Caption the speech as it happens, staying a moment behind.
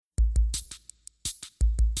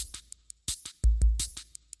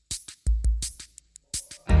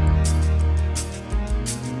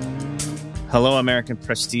Hello, American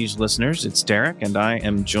Prestige listeners. It's Derek, and I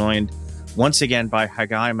am joined once again by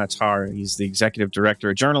Haggai Matar. He's the executive director,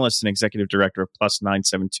 a journalist and executive director of Plus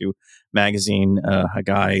 972 magazine.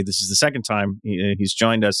 Haggai, this is the second time he's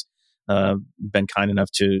joined us, been kind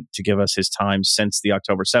enough to give us his time since the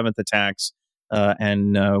October 7th attacks,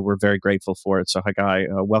 and we're very grateful for it. So, Haggai,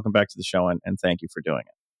 welcome back to the show, and thank you for doing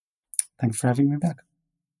it. Thanks for having me back.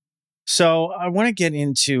 So I want to get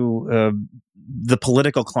into the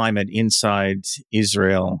political climate inside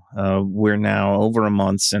Israel. We're now over a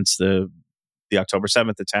month since the October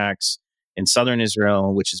 7th attacks in southern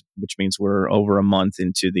Israel, which means we're over a month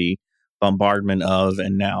into the bombardment of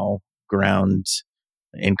and now ground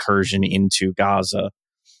incursion into Gaza.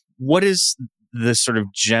 What is the sort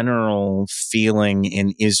of general feeling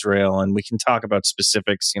in Israel? And we can talk about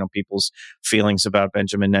specifics, people's feelings about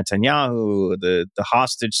Benjamin Netanyahu, the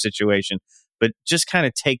hostage situation, but just kind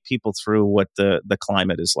of take people through what the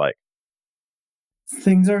climate is like.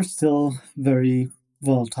 Things are still very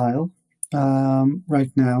volatile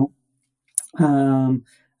right now. I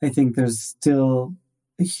think there's still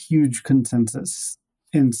a huge consensus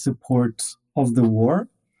in support of the war.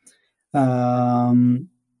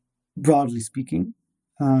 Broadly speaking,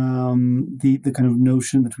 the kind of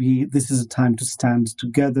notion that this is a time to stand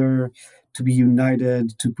together, to be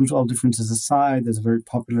united, to put all differences aside. There's a very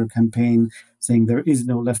popular campaign saying there is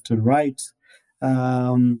no left or right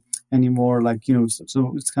anymore.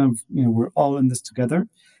 So it's kind of, we're all in this together,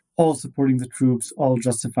 all supporting the troops, all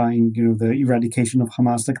justifying, the eradication of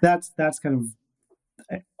Hamas. That's kind of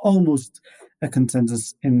almost a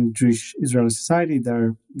consensus in Jewish Israeli society. There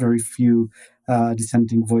are very few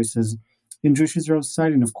dissenting voices in Jewish Israeli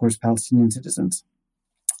society, and of course Palestinian citizens.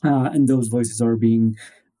 And those voices are being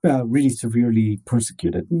really severely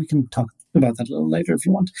persecuted. We can talk about that a little later if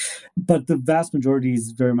you want. But the vast majority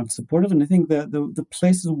is very much supportive. And I think that the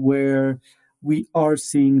places where we are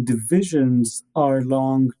seeing divisions are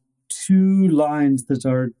along two lines that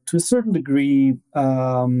are to a certain degree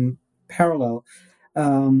parallel.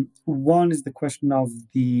 One is the question of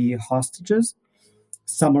the hostages.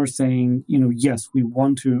 Some are saying, yes, we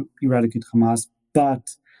want to eradicate Hamas,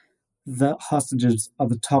 but the hostages are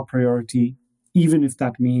the top priority, even if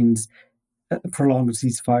that means a prolonged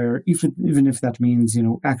ceasefire, even if that means,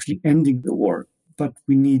 actually ending the war. But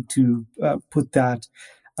we need to put that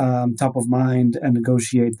top of mind and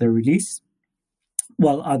negotiate their release.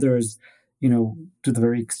 While others, to the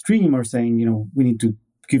very extreme, are saying, we need to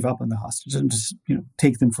give up on the hostages and just,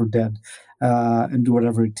 take them for dead and do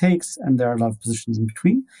whatever it takes. And there are a lot of positions in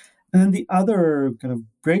between. And then the other kind of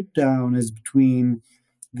breakdown is between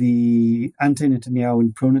the anti-Netanyahu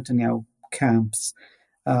and pro-Netanyahu camps.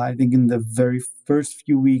 I think in the very first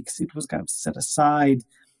few weeks, it was kind of set aside.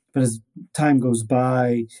 But as time goes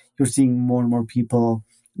by, you're seeing more and more people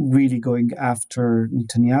really going after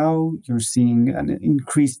Netanyahu. You're seeing an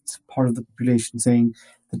increased part of the population saying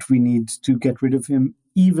that we need to get rid of him,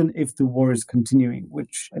 even if the war is continuing,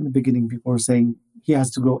 which in the beginning people were saying he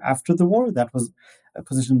has to go after the war. That was a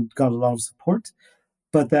position that got a lot of support.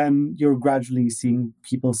 But then you're gradually seeing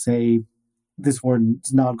people say this war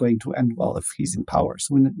is not going to end well if he's in power.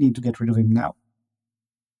 So we need to get rid of him now.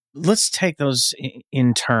 Let's take those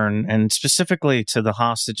in turn, and specifically to the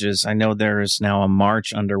hostages. I know there is now a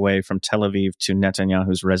march underway from Tel Aviv to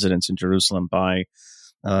Netanyahu's residence in Jerusalem by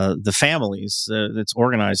the families. That's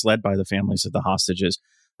organized, led by the families of the hostages.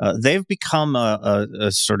 They've become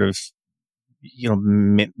a sort of,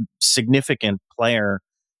 significant player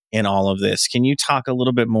in all of this. Can you talk a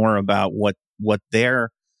little bit more about what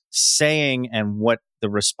they're saying and what the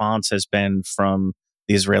response has been from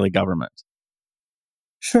the Israeli government?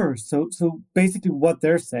 Sure. So basically what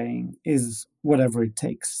they're saying is whatever it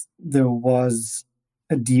takes. There was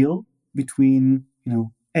a deal between,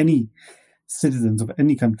 any citizens of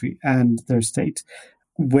any country and their state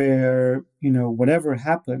where, whatever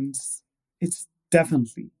happens, it's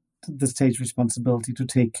definitely the state's responsibility to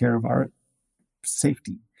take care of our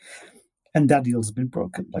safety. And that deal has been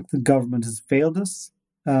broken. The government has failed us.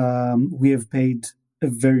 We have paid a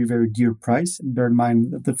very, very dear price. And bear in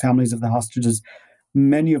mind that the families of the hostages,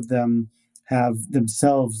 many of them have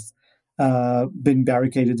themselves been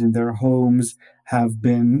barricaded in their homes, have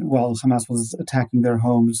been, while Hamas was attacking their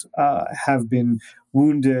homes, have been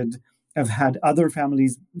wounded, have had other family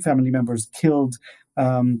members killed.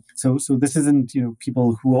 So this isn't,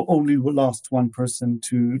 people who only lost one person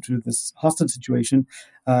to this hostage situation,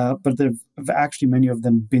 but they've actually, many of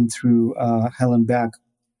them, been through hell and back.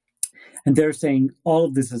 And they're saying all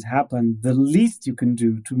of this has happened. The least you can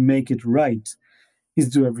do to make it right is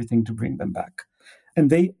do everything to bring them back. And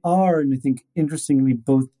they are, and I think interestingly,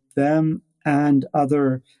 both them and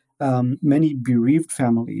other many bereaved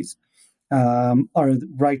families are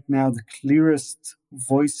right now the clearest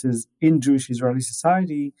voices in Jewish Israeli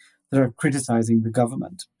society that are criticizing the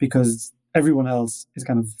government, because everyone else is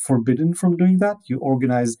kind of forbidden from doing that. You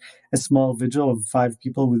organize a small vigil of 5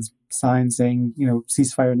 people with signs saying,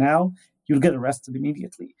 ceasefire now, you'll get arrested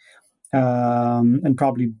immediately, and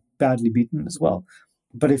probably badly beaten as well.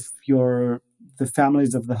 But if you're the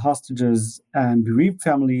families of the hostages and bereaved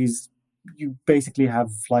families, you basically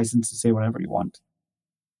have license to say whatever you want.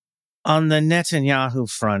 On the Netanyahu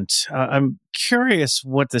front, I'm curious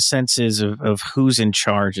what the sense is of who's in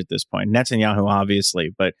charge at this point. Netanyahu, obviously,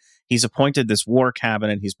 but he's appointed this war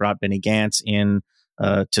cabinet. He's brought Benny Gantz in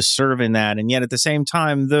to serve in that. And yet at the same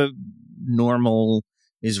time, the normal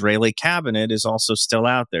Israeli cabinet is also still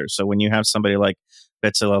out there. So when you have somebody like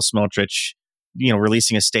Bezalel Smotrich,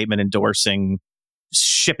 releasing a statement endorsing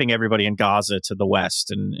shipping everybody in Gaza to the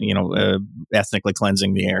West and, ethnically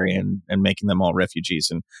cleansing the area and making them all refugees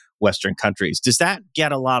in Western countries. Does that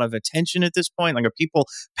get a lot of attention at this point? Like, are people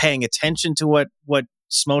paying attention to what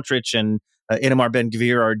Smotrich and Itamar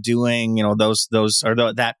Ben-Gvir are doing? Those are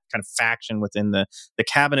that kind of faction within the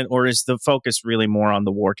cabinet, or is the focus really more on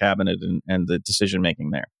the war cabinet and the decision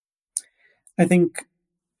making there? I think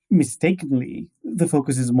mistakenly the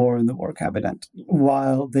focus is more on the war cabinet,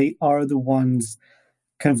 while they are the ones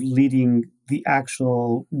kind of leading the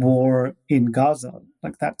actual war in Gaza.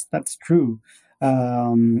 Like that's true.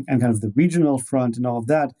 And kind of the regional front and all of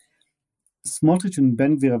that. Smotrich and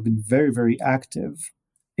Ben-Gvir have been very, very active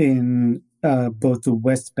in both the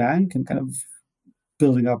West Bank and kind of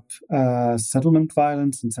building up settlement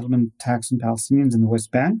violence and settlement attacks on Palestinians in the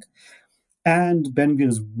West Bank. And Ben-Gvir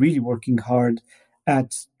is really working hard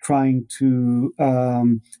at trying to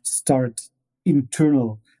start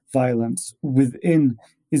internal violence within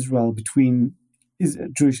Israel between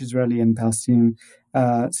Jewish Israeli and Palestinian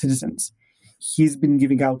citizens. He's been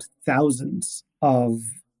giving out thousands of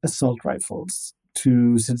assault rifles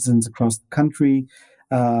to citizens across the country.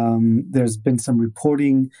 There's been some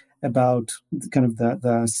reporting about kind of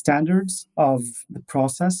the standards of the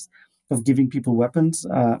process of giving people weapons.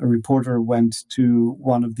 A reporter went to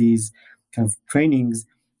one of these kind of trainings,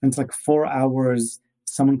 and it's like 4 hours.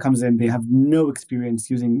 Someone comes in, they have no experience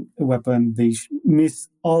using a weapon, they miss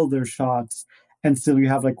all their shots, and still you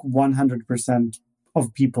have like 100%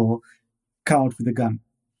 of people come out with a gun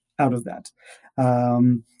out of that.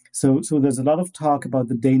 So there's a lot of talk about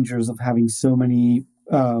the dangers of having so many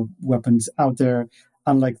weapons out there.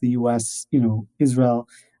 Unlike the US, Israel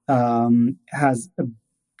has a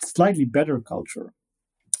slightly better culture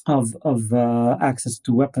of access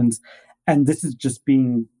to weapons, and this is just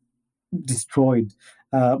being destroyed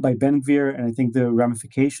by Ben-Gvir. And I think the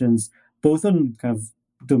ramifications, both on kind of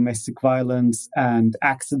domestic violence and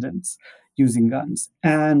accidents using guns,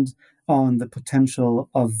 and on the potential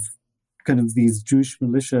of kind of these Jewish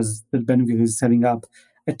militias that Ben-Gvir is setting up,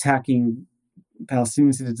 attacking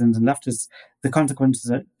Palestinian citizens and leftists, the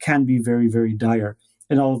consequences can be very, very dire.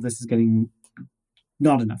 And all of this is getting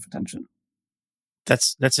not enough attention.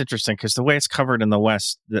 That's interesting, because the way it's covered in the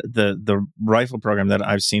West, the rifle program that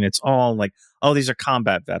I've seen, it's all like, oh, these are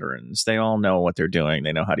combat veterans. They all know what they're doing.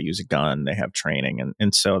 They know how to use a gun. They have training,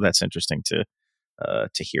 and so that's interesting to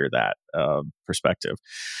hear that perspective.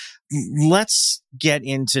 Let's get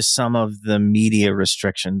into some of the media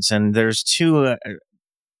restrictions, and there's two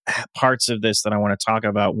parts of this that I want to talk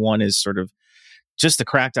about. One is sort of just the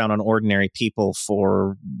crackdown on ordinary people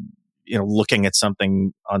for looking at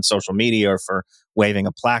something on social media, or for waving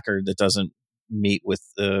a placard that doesn't meet with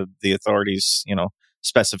the authorities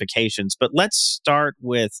specifications. But let's start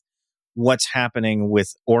with what's happening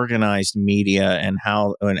with organized media and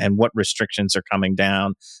how and what restrictions are coming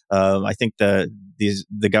down. I think the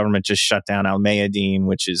government just shut down Al Mayadeen,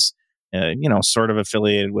 which is sort of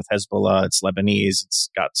affiliated with Hezbollah. It's Lebanese. It's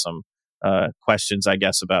got some questions, I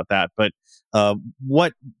guess, about that. But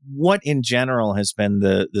what in general has been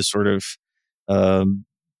the sort of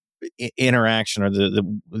interaction, or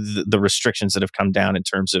the restrictions that have come down in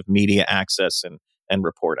terms of media access and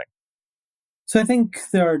reporting? So I think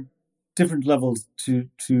there are different levels to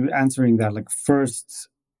answering that. Like, first,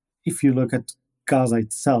 if you look at Gaza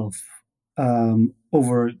itself,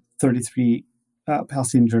 over 33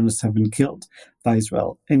 Palestinian journalists have been killed by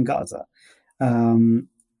Israel in Gaza.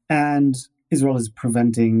 And Israel is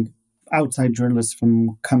preventing outside journalists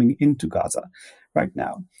from coming into Gaza right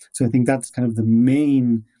now. So I think that's kind of the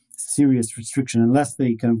main serious restriction, unless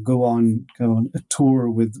they kind of go on a tour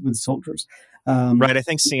with soldiers. Right. I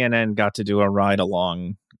think CNN got to do a ride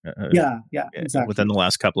along. Exactly. Within the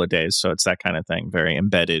last couple of days. So it's that kind of thing, very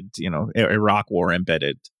embedded, Iraq war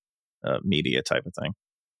embedded media type of thing.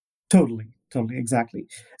 Totally, exactly.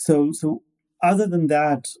 So other than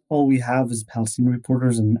that, all we have is Palestinian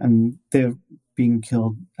reporters, and they're being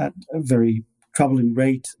killed at a very troubling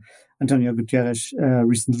rate. Antonio Guterres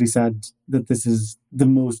recently said that this is the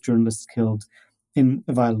most journalists killed in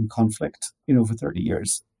a violent conflict in over 30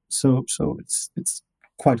 years. So it's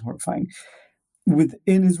quite horrifying.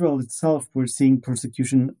 Within Israel itself, we're seeing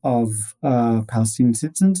persecution of Palestinian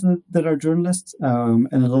citizens that are journalists, and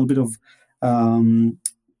a little bit of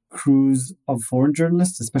crews of foreign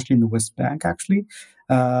journalists, especially in the West Bank, actually,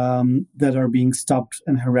 that are being stopped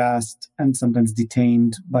and harassed and sometimes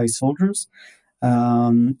detained by soldiers.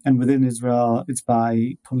 And within Israel, it's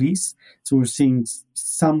by police. So we're seeing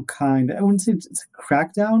some kind, I wouldn't say it's a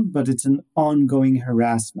crackdown, but it's an ongoing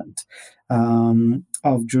harassment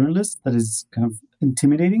of journalists that is kind of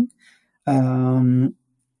intimidating. And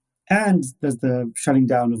there's the shutting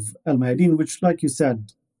down of El Mayadeen, which, like you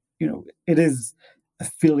said, it is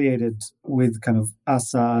affiliated with kind of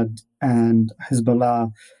Assad and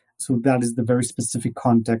Hezbollah. So that is the very specific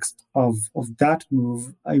context of that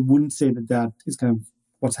move. I wouldn't say that is kind of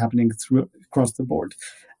what's happening across the board.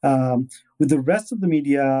 With the rest of the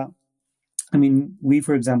media, I mean, we,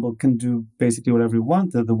 for example, can do basically whatever we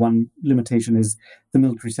want. The one limitation is the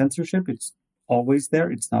military censorship. It's always there.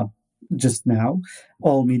 It's not just now.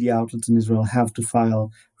 All media outlets in Israel have to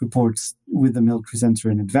file reports with the military censor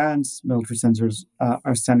in advance. Military censors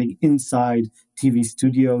are standing inside TV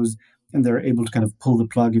studios, and they're able to kind of pull the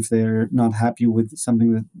plug if they're not happy with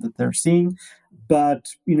something that they're seeing. But,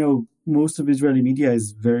 most of Israeli media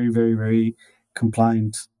is very, very, very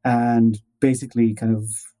compliant and basically kind of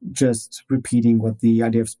just repeating what the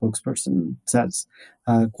IDF spokesperson says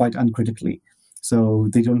quite uncritically. So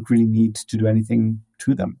they don't really need to do anything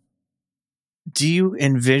to them. Do you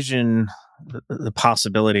envision the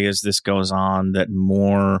possibility as this goes on that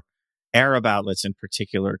more Arab outlets in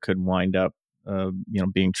particular could wind up,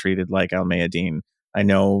 being treated like Al Mayadeen? I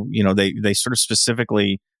know, they sort of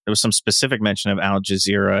specifically, there was some specific mention of Al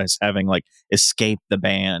Jazeera as having escaped the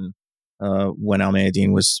ban when Al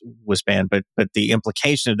Mayadeen was banned, but the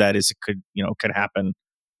implication of that is it could happen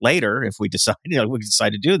later if we decide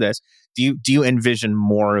to do this. Do you envision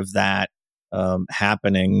more of that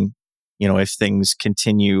happening? If things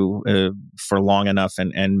continue for long enough,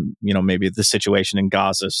 and maybe the situation in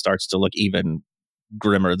Gaza starts to look even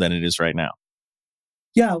grimmer than it is right now.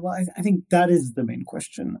 Yeah, well, I think that is the main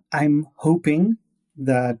question. I'm hoping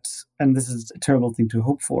that, and this is a terrible thing to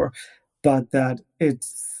hope for, but that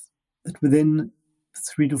within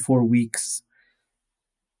 3 to 4 weeks,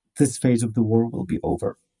 this phase of the war will be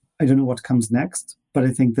over. I don't know what comes next, but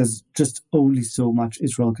I think there's just only so much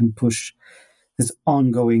Israel can push this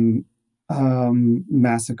ongoing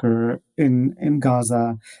massacre in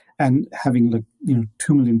Gaza, and having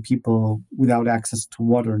 2 million people without access to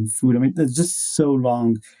water and food. I mean, there's just so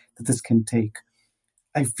long that this can take.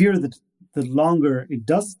 I fear that the longer it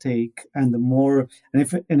does take, and the more, and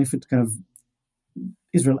if it kind of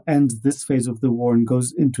Israel ends this phase of the war and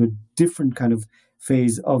goes into a different kind of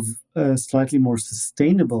phase of a slightly more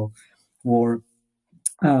sustainable war,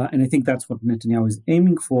 and I think that's what Netanyahu is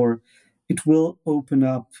aiming for, it will open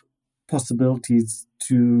up possibilities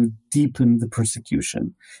to deepen the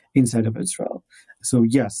persecution inside of Israel. So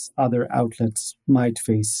yes, other outlets might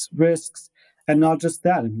face risks. And not just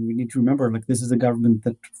that. I mean, we need to remember, this is a government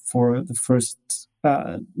that for the first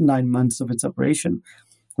 9 months of its operation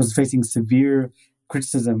was facing severe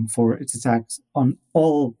criticism for its attacks on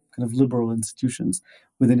all kind of liberal institutions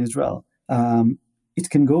within Israel. It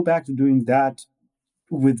can go back to doing that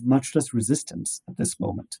with much less resistance at this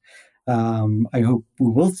moment. I hope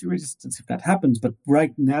we will see resistance if that happens. But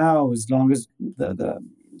right now, as long as the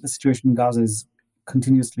situation in Gaza is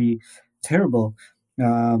continuously terrible,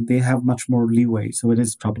 they have much more leeway. So it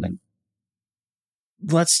is troubling.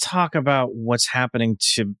 Let's talk about what's happening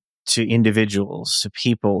to individuals, to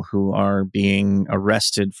people who are being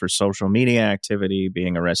arrested for social media activity,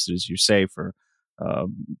 being arrested, as you say, for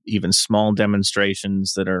even small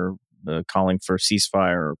demonstrations that are calling for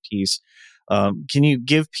ceasefire or peace. Can you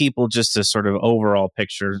give people just a sort of overall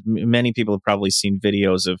picture? Many people have probably seen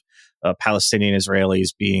videos of Palestinian Israelis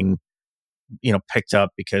being, picked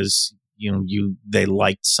up because they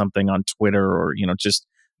liked something on Twitter, or just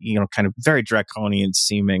kind of very draconian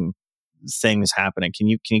seeming things happening. Can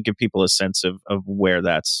you give people a sense of where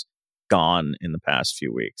that's gone in the past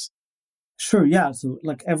few weeks? Sure. Yeah. So,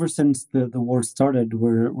 ever since the war started,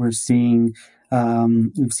 we're seeing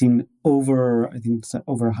we've seen over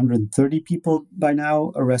 130 people by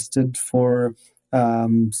now arrested for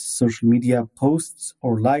social media posts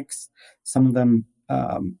or likes. Some of them,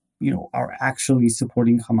 are actually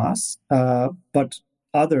supporting Hamas. But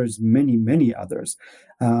others, many others,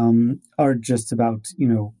 are just about,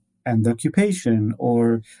 end the occupation,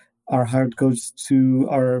 or our heart goes to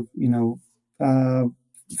our,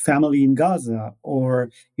 family in Gaza, or,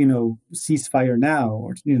 ceasefire now,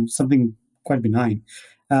 or, something quite benign.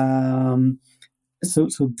 Um, so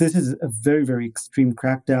this is a very, very extreme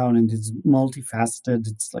crackdown, and it's multifaceted.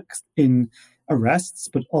 It's like in arrests,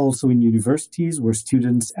 but also in universities where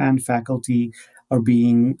students and faculty are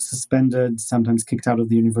being suspended, sometimes kicked out of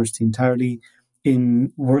the university entirely,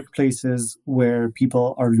 in workplaces where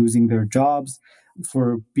people are losing their jobs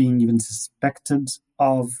for being even suspected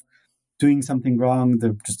of doing something wrong.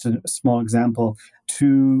 Just a small example,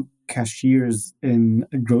 2 cashiers in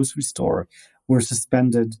a grocery store were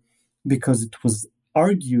suspended because it was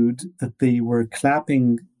argued that they were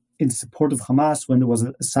clapping in support of Hamas when there was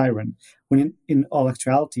a siren, when in all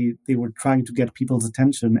actuality, they were trying to get people's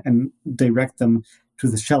attention and direct them to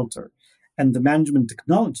the shelter. And the management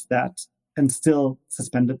acknowledged that and still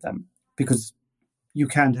suspended them, because you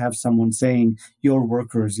can't have someone saying your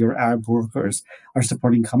workers, your Arab workers, are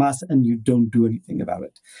supporting Hamas and you don't do anything about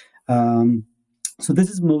it. So this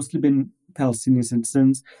has mostly been Palestinian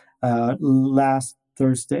citizens. Last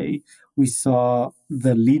Thursday, we saw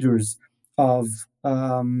the leaders of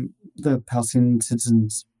the Palestinian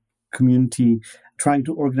citizens community trying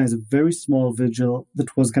to organize a very small vigil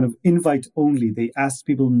that was kind of invite only. They asked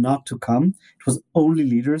people not to come. It was only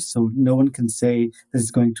leaders, so no one can say that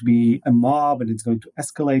it's going to be a mob and it's going to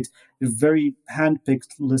escalate. A very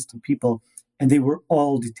hand-picked list of people, and they were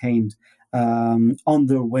all detained on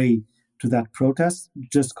their way to that protest,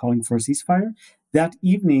 just calling for a ceasefire. That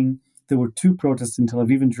evening, there were 2 protests in Tel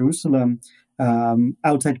Aviv and Jerusalem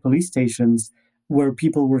outside police stations where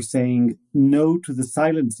people were saying no to the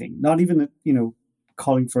silencing, not even,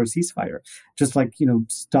 calling for a ceasefire, just like,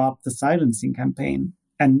 stop the silencing campaign.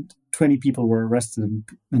 And 20 people were arrested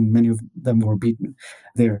and many of them were beaten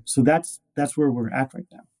there. So that's where we're at right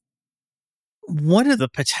now. What are the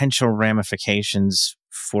potential ramifications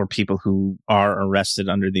for people who are arrested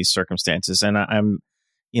under these circumstances? And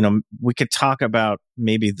we could talk about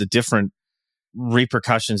maybe the different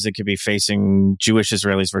repercussions that could be facing Jewish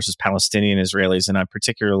Israelis versus Palestinian Israelis. And I'm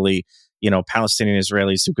particularly, Palestinian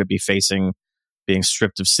Israelis who could be facing being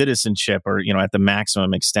stripped of citizenship or, at the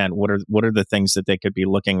maximum extent. What are the things that they could be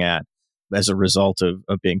looking at as a result of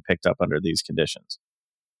being picked up under these conditions?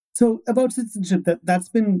 So about citizenship, that's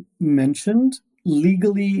been mentioned.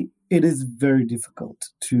 Legally, it is very difficult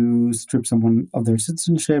to strip someone of their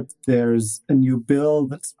citizenship. There's a new bill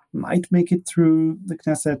that might make it through the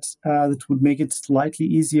Knesset that would make it slightly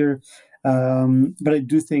easier. But I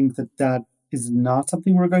do think that is not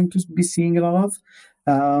something we're going to be seeing a lot of.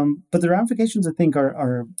 But the ramifications, I think,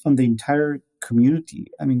 are on the entire community.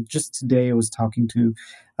 I mean, just today I was talking to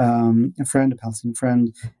a Palestinian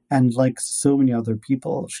friend, and like so many other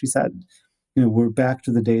people, she said, we're back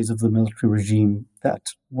to the days of the military regime that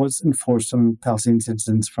was enforced on Palestinian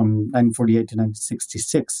citizens from 1948 to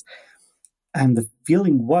 1966. And the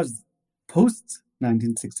feeling was post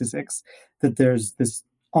 1966 that there's this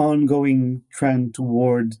ongoing trend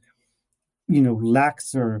toward,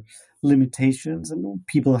 laxer limitations and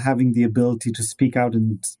people having the ability to speak out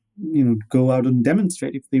and, go out and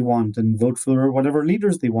demonstrate if they want and vote for whatever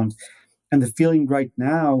leaders they want. And the feeling right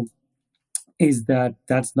now is that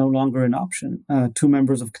that's no longer an option. 2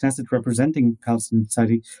 members of Knesset representing Palestinian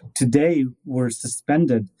society today were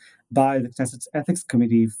suspended by the Knesset's ethics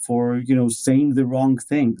committee for, saying the wrong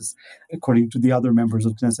things, according to the other members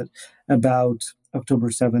of Knesset, about October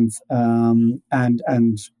 7th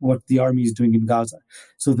and what the army is doing in Gaza.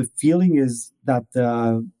 So the feeling is that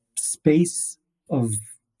the space of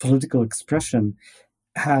political expression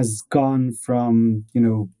has gone from,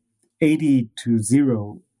 80 to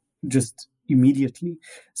 0 just immediately.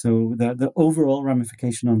 So the overall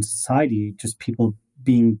ramification on society, just people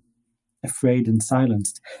being afraid and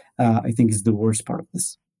silenced, I think is the worst part of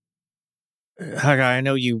this. Haggai, I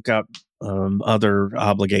know you've got other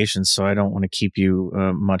obligations, so I don't want to keep you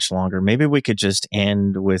much longer. Maybe we could just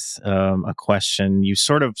end with a question. You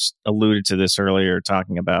sort of alluded to this earlier,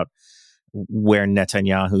 talking about where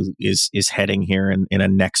Netanyahu is heading here in a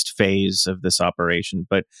next phase of this operation.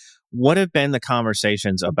 But what have been the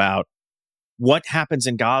conversations about what happens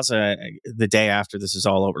in Gaza the day after this is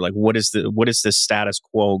all over? Like, what is the status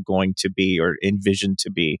quo going to be or envisioned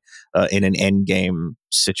to be in an end game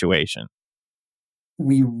situation?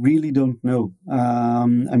 We really don't know.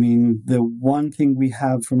 The one thing we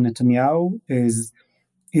have from Netanyahu is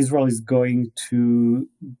Israel is going to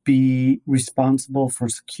be responsible for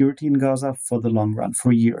security in Gaza for the long run,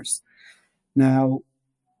 for years. Now,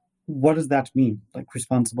 what does that mean? Like,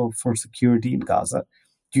 responsible for security in Gaza?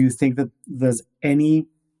 do you think that there's any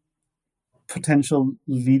potential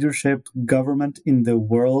leadership government in the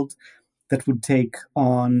world that would take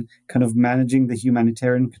on kind of managing the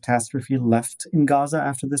humanitarian catastrophe left in Gaza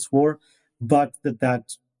after this war, but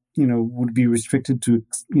that would be restricted to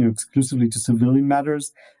exclusively to civilian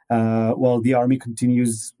matters, while the army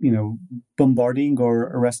continues bombarding or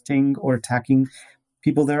arresting or attacking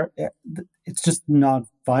people there? It's just not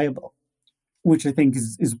viable, which I think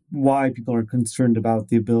is why people are concerned about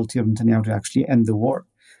the ability of Netanyahu to actually end the war.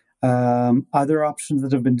 Other options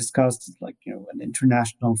that have been discussed, like an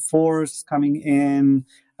international force coming in,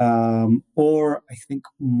 or I think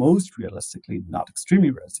most realistically, not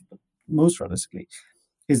extremely realistic, but most realistically,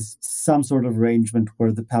 is some sort of arrangement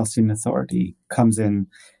where the Palestinian Authority comes in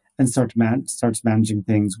and starts managing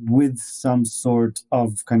things with some sort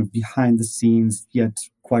of kind of behind the scenes yet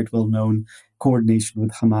quite well known coordination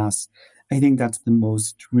with Hamas. I think that's the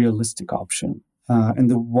most realistic option,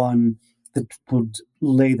 and the one that would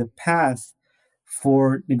lay the path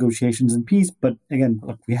for negotiations and peace. But again,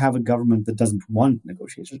 look, we have a government that doesn't want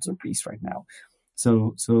negotiations or peace right now.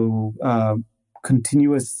 So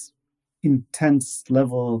continuous, intense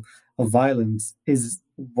level of violence is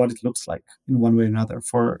what it looks like in one way or another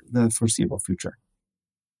for the foreseeable future.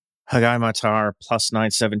 Haggai Matar, Plus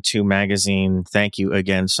 972 Magazine. Thank you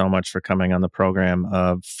again so much for coming on the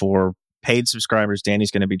program. For paid subscribers,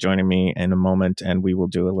 Danny's going to be joining me in a moment, and we will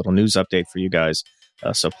do a little news update for you guys.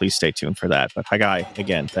 So please stay tuned for that. But Haggai,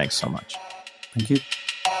 again, thanks so much. Thank you.